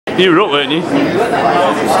You were up, weren't you?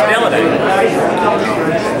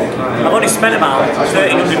 I've only spent about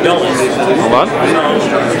 $1,300. Come on. So,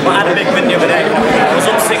 but I had a big win the other day. I was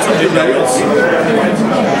up $600.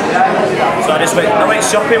 So I went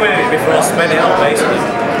shopping with it before I spent it all, basically.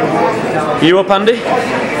 You up, Andy?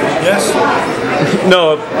 Yes.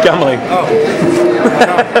 No, gambling. Oh.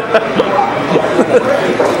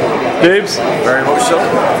 Dibs? Very much so.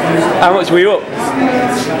 How much were you up?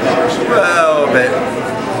 Well, a bit.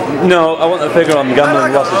 No, I want a figure on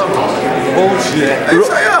gambling losses. Bullshit.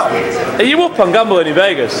 Are you up on gambling in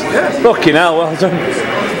Vegas? Yeah. Fucking hell, well done.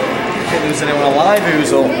 Is anyone alive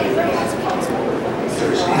who's up?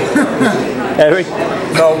 Harry?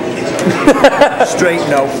 No. Straight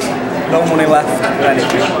no. No money left.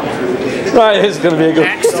 Anything. Right, it's going to be a good...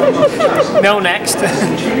 Next. No, next.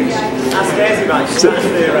 That's crazy,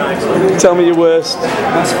 right? Tell me your worst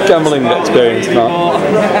gambling experience, Mark.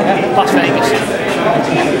 Las Vegas.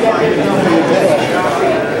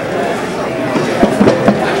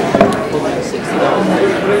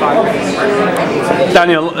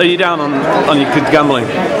 Daniel, are you down on your gambling?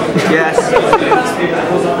 Yes.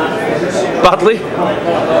 Badly?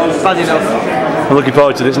 Bad enough. I'm looking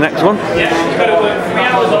forward to this next one.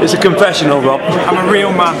 It's a confessional, Rob. I'm a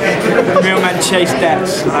real man. Real men chase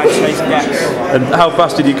debts, and I chase debts. And how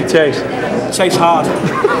fast did you chase? Chase hard.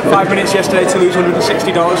 5 minutes yesterday to lose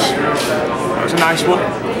 $160. That was a nice one.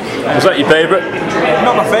 Was that your favourite?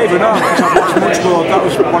 Not my favourite, no, because I've watched much more. That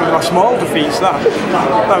was one of my small defeats, that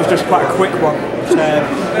was just quite a quick one.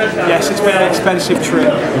 Yes, it's been an expensive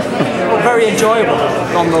trip, but very enjoyable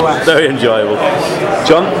nonetheless. Very enjoyable.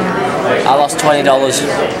 John? I lost $20.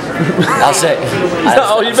 That's it. Is that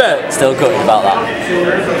all you bet? Still gutted about that.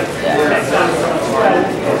 Yeah.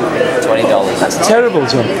 $20. That's terrible,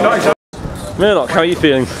 John. Murdoch, how are you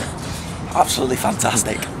feeling? Absolutely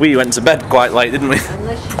fantastic. We went to bed quite late, didn't we?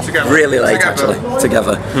 Really late, actually,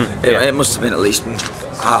 together. It must have been at least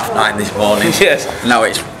 9:30 this morning. Yes. Now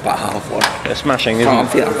it's about 1:30. They're smashing, isn't I'm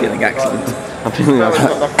it? feeling excellent. I'm feeling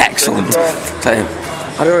Excellent.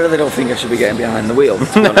 I really don't think I should be getting behind the wheel.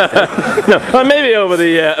 No, well, maybe over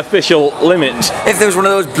the official limit. If there was one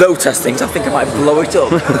of those blow test things, I think I might blow it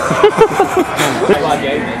up.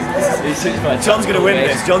 John's going to win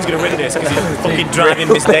this. John's going to win this because he's fucking driving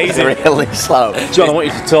Miss Daisy. Really slow. John, I want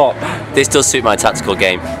you to talk. This does suit my tactical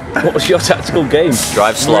game. What was your tactical game?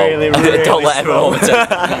 Drive slow. Really Don't let everyone overtake.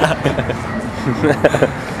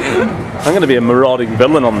 I'm going to be a marauding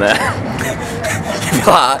villain on there. You've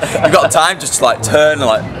got time just to like turn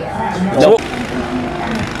like. Nope.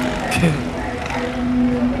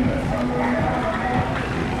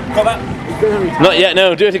 Got that? Not yet,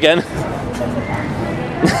 no, do it again.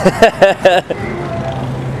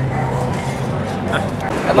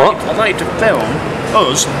 I'd like to film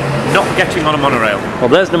us not getting on a monorail. Well,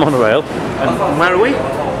 there's the monorail. And where are we?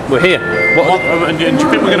 We're here. And do you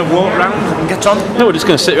think we're going to walk around and get on? No, we're just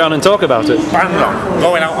going to sit around and talk about it. Bang on.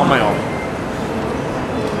 Going out on my own.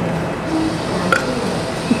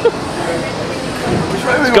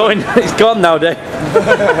 It's gone now, Dave.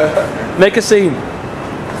 Make a scene.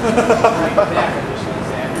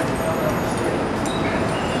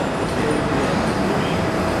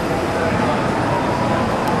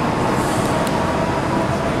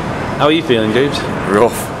 How are you feeling, dudes?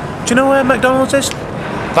 Rough. Do you know where Mcdonalds is?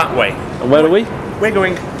 That way. And where are we? We're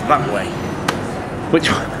going that way. Which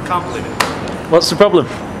one? Can't believe it. What's the problem?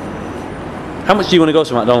 How much do you want to go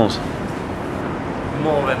to McDonald's?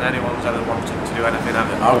 More than anyone's ever wanted to do anything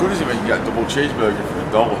ever. How good is it when you get a double cheeseburger for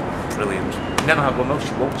 $1? Brilliant. Never had one, no,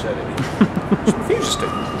 she won't say it. She refuses to.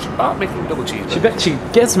 She can't make them double cheeseburger. She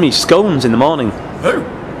gets me scones in the morning. Who?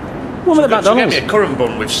 Woman at She'll McDonald's. get me a currant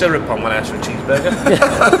bun with syrup on when I ask for a cheeseburger.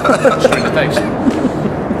 Straight in the face.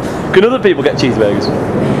 Can other people get cheeseburgers?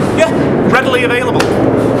 Yeah, readily available.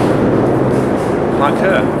 Like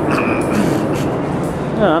her.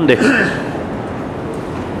 Oh, Andy.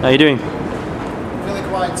 How you doing? Feeling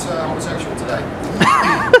quite homosexual today.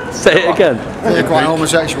 Say it again. Feeling quite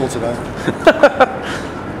homosexual today.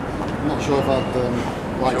 I'm not sure if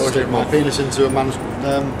I'd like to stick my penis into a man's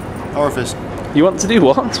orifice. You want to do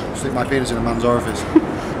what? Stick my penis in a man's orifice.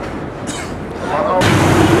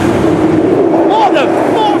 What the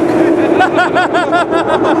fuck?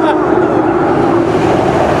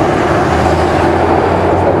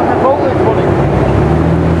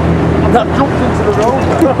 That jumped into the road.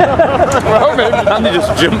 Andy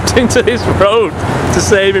just jumped into this road to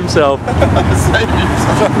save himself. Save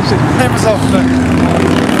himself from a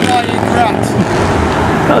flying rat.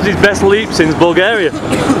 That was his best leap since Bulgaria.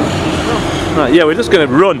 Right, yeah, we're just going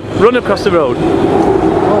to run across the road.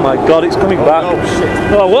 Oh my god, it's coming back. Oh shit.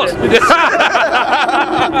 Oh, what?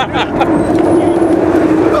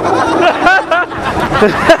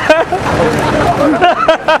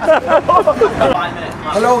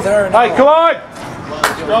 Hello there. Hey, come on!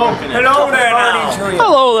 Hello there now.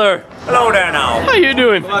 Hello there. Hello there now. How you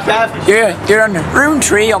doing? You're on room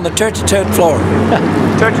 3 on the 33rd floor.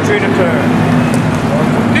 33 and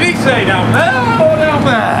Did he say down there or down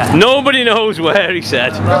there? Nobody knows where, he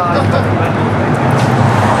said.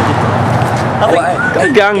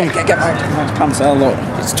 Hey, gang. Get my pants out, look.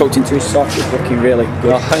 It's tucked into his sock, it's looking really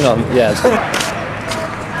good. Oh, hang on, yeah.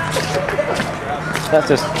 That's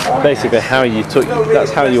just basically how you took.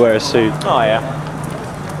 That's how you wear a suit. Oh yeah.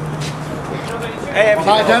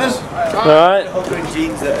 Hi, Dennis. Alright.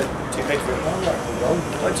 Jeans that are too big for him.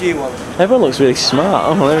 What do you want? Everyone looks really smart.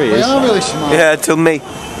 Oh, there he They is. are really smart. Yeah, till me.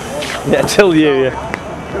 Yeah, till you, yeah.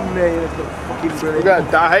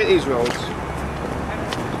 I hate these rolls.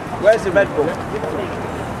 Where's the Red Bull?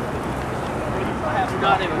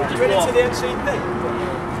 Ready to the NCP?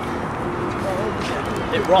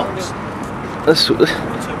 It rocks. That's,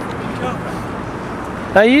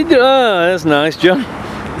 how you do? Oh, that's nice, John.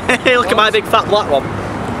 Hey, look at my big fat black one.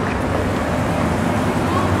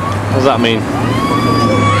 What does that mean?